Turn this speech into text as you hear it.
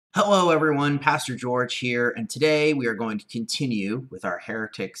Hello everyone, Pastor George here, and today we are going to continue with our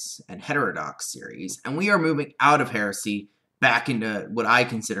Heretics and Heterodox series, and we are moving out of heresy back into what I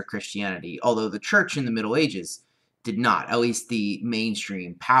consider Christianity, although the church in the Middle Ages did not, at least the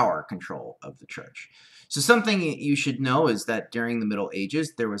mainstream power control of the church. So something you should know is that during the Middle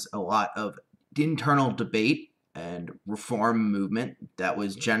Ages there was a lot of internal debate and reform movement that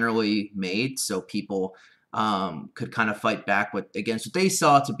was generally made, so people could kind of fight back against what they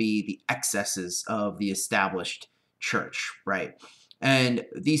saw to be the excesses of the established church, right? And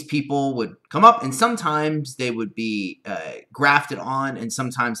these people would come up, and sometimes they would be grafted on, and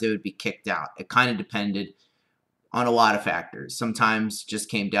sometimes they would be kicked out. It kind of depended on a lot of factors. Sometimes just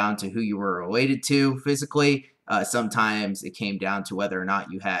came down to who you were related to physically. Sometimes it came down to whether or not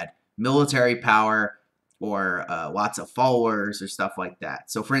you had military power or lots of followers or stuff like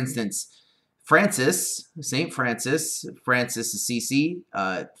that. So, for instance, St. Francis, Francis Assisi,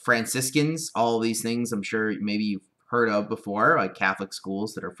 Franciscans, all of these things I'm sure maybe you've heard of before, like Catholic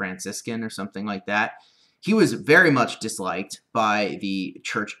schools that are Franciscan or something like that. He was very much disliked by the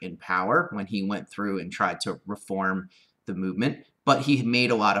church in power when he went through and tried to reform the movement, but he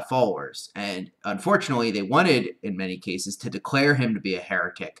made a lot of followers. And unfortunately, they wanted, in many cases, to declare him to be a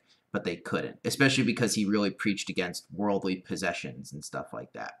heretic, but they couldn't, especially because he really preached against worldly possessions and stuff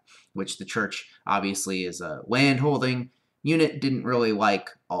like that, which the church, obviously, is a land-holding unit, didn't really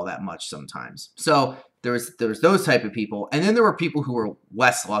like all that much sometimes. So there was those type of people, and then there were people who were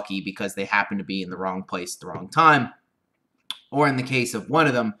less lucky because they happened to be in the wrong place at the wrong time, or in the case of one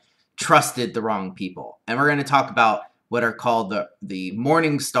of them, trusted the wrong people. And we're going to talk about what are called the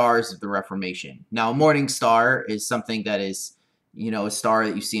morning stars of the Reformation. Now, a morning star is something that is, a star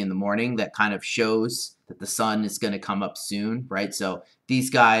that you see in the morning that kind of shows that the sun is going to come up soon, right? So these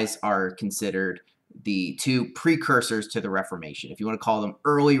guys are considered the two precursors to the Reformation. If you want to call them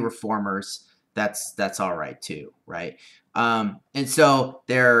early reformers, that's all right too, right? And so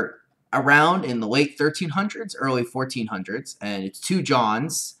they're around in the late 1300s, early 1400s, and it's two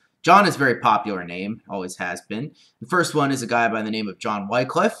Johns. John is a very popular name, always has been. The first one is a guy by the name of John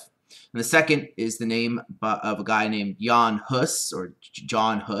Wycliffe, and the second is the name of a guy named Jan Hus, or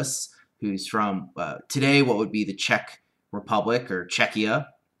John Hus, who's from today what would be the Czech Republic or Czechia.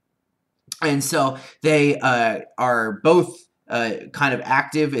 And so they are both kind of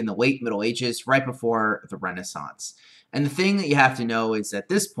active in the late Middle Ages, right before the Renaissance. And the thing that you have to know is at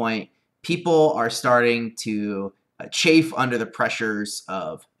this point, people are starting to chafe under the pressures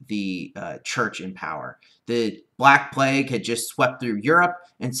of the church in power. The Black Plague had just swept through Europe,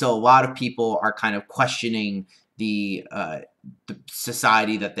 and so a lot of people are kind of questioning the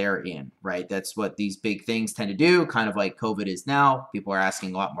society that they're in, right? That's what these big things tend to do, kind of like COVID is now. People are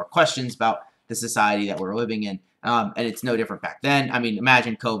asking a lot more questions about the society that we're living in, and it's no different back then. I mean,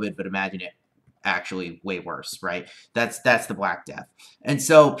 imagine COVID, but imagine it actually way worse, right? That's the Black Death. And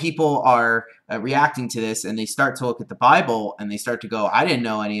so people are reacting to this, and they start to look at the Bible, and they start to go, I didn't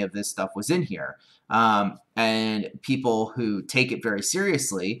know any of this stuff was in here. And people who take it very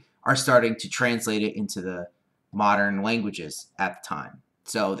seriously are starting to translate it into the modern languages at the time.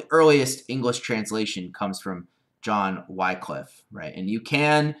 So the earliest English translation comes from John Wycliffe, right? And you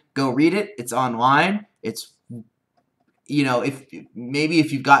can go read it. It's online. It's,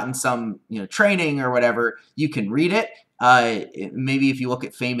 if you've gotten some, training or whatever, you can read it. Maybe if you look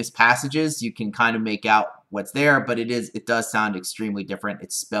at famous passages, you can kind of make out what's there, but it does sound extremely different.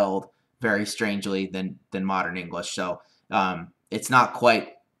 It's spelled very strangely than modern English. So it's not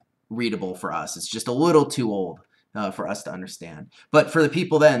quite readable for us. It's just a little too old for us to understand. But for the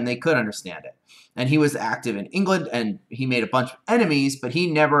people then, they could understand it. And he was active in England, and he made a bunch of enemies, but he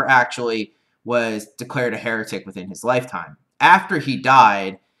never actually was declared a heretic within his lifetime. After he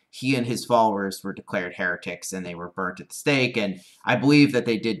died, he and his followers were declared heretics, and they were burnt at the stake. And I believe that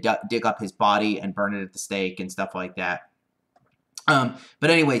they did dig up his body and burn it at the stake and stuff like that. But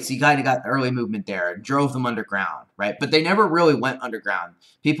anyway, so you kind of got the early movement there and drove them underground, right? But they never really went underground.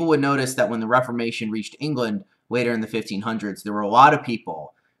 People would notice that when the Reformation reached England later in the 1500s, there were a lot of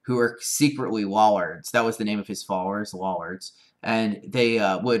people who were secretly Lollards. That was the name of his followers, Lollards. And they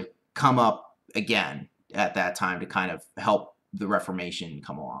would come up again at that time to kind of help the Reformation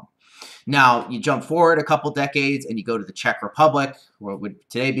come along. Now, you jump forward a couple decades and you go to the Czech Republic, what would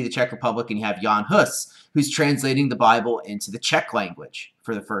today be the Czech Republic, and you have Jan Hus, who's translating the Bible into the Czech language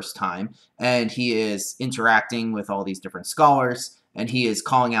for the first time. And he is interacting with all these different scholars, and he is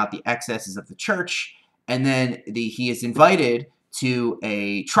calling out the excesses of the church. And then he is invited to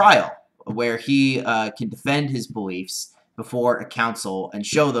a trial where he can defend his beliefs before a council and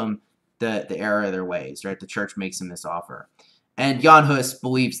show them the error of their ways, right? The church makes him this offer. And Jan Hus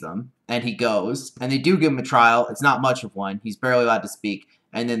believes them, and he goes, and they do give him a trial. It's not much of one. He's barely allowed to speak,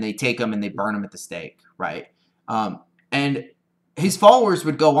 and then they take him and they burn him at the stake, right? And his followers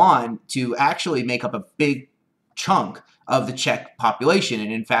would go on to actually make up a big chunk of the Czech population,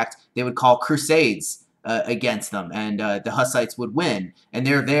 and in fact, they would call crusades against them, and the Hussites would win, and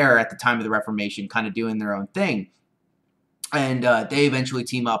they're there at the time of the Reformation kind of doing their own thing, and they eventually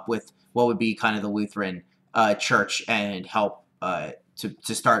team up with what would be kind of the Lutheran church and help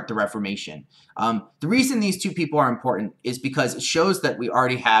to start the Reformation. The reason these two people are important is because it shows that we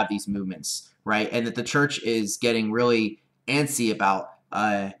already have these movements, right, and that the church is getting really antsy about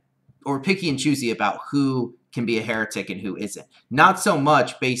or picky and choosy about who can be a heretic and who isn't. Not so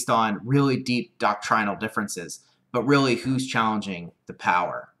much based on really deep doctrinal differences, but really who's challenging the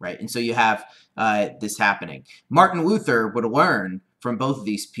power, right? And so you have this happening. Martin Luther would learn from both of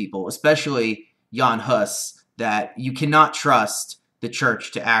these people, especially Jan Hus, that you cannot trust the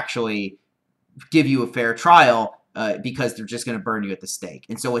church to actually give you a fair trial because they're just going to burn you at the stake.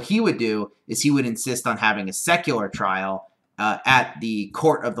 And so what he would do is he would insist on having a secular trial at the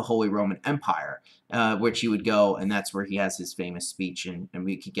court of the Holy Roman Empire, which he would go, and that's where he has his famous speech, and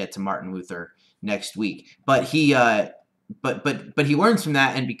we could get to Martin Luther next week. But he but he learns from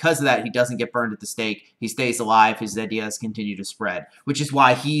that, and because of that, he doesn't get burned at the stake. He stays alive. His ideas continue to spread, which is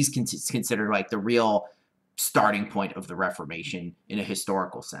why he's considered like the real starting point of the Reformation in a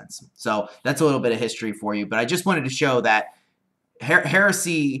historical sense. So that's a little bit of history for you, but I just wanted to show that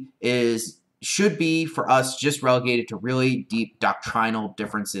heresy should be, for us, just relegated to really deep doctrinal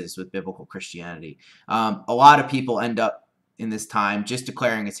differences with biblical Christianity. A lot of people end up in this time just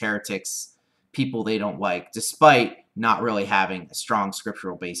declaring as heretics people they don't like, despite not really having a strong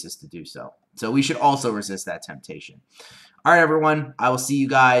scriptural basis to do so. So we should also resist that temptation. All right, everyone. I will see you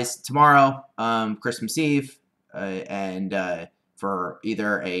guys tomorrow, Christmas Eve, and for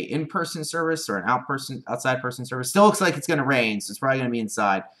either a in-person service or an outside person service. Still looks like it's going to rain, so it's probably going to be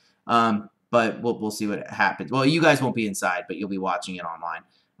inside. But we'll see what happens. Well, you guys won't be inside, but you'll be watching it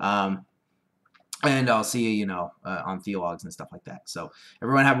online. And I'll see you, on Theologs and stuff like that. So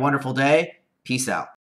everyone have a wonderful day. Peace out.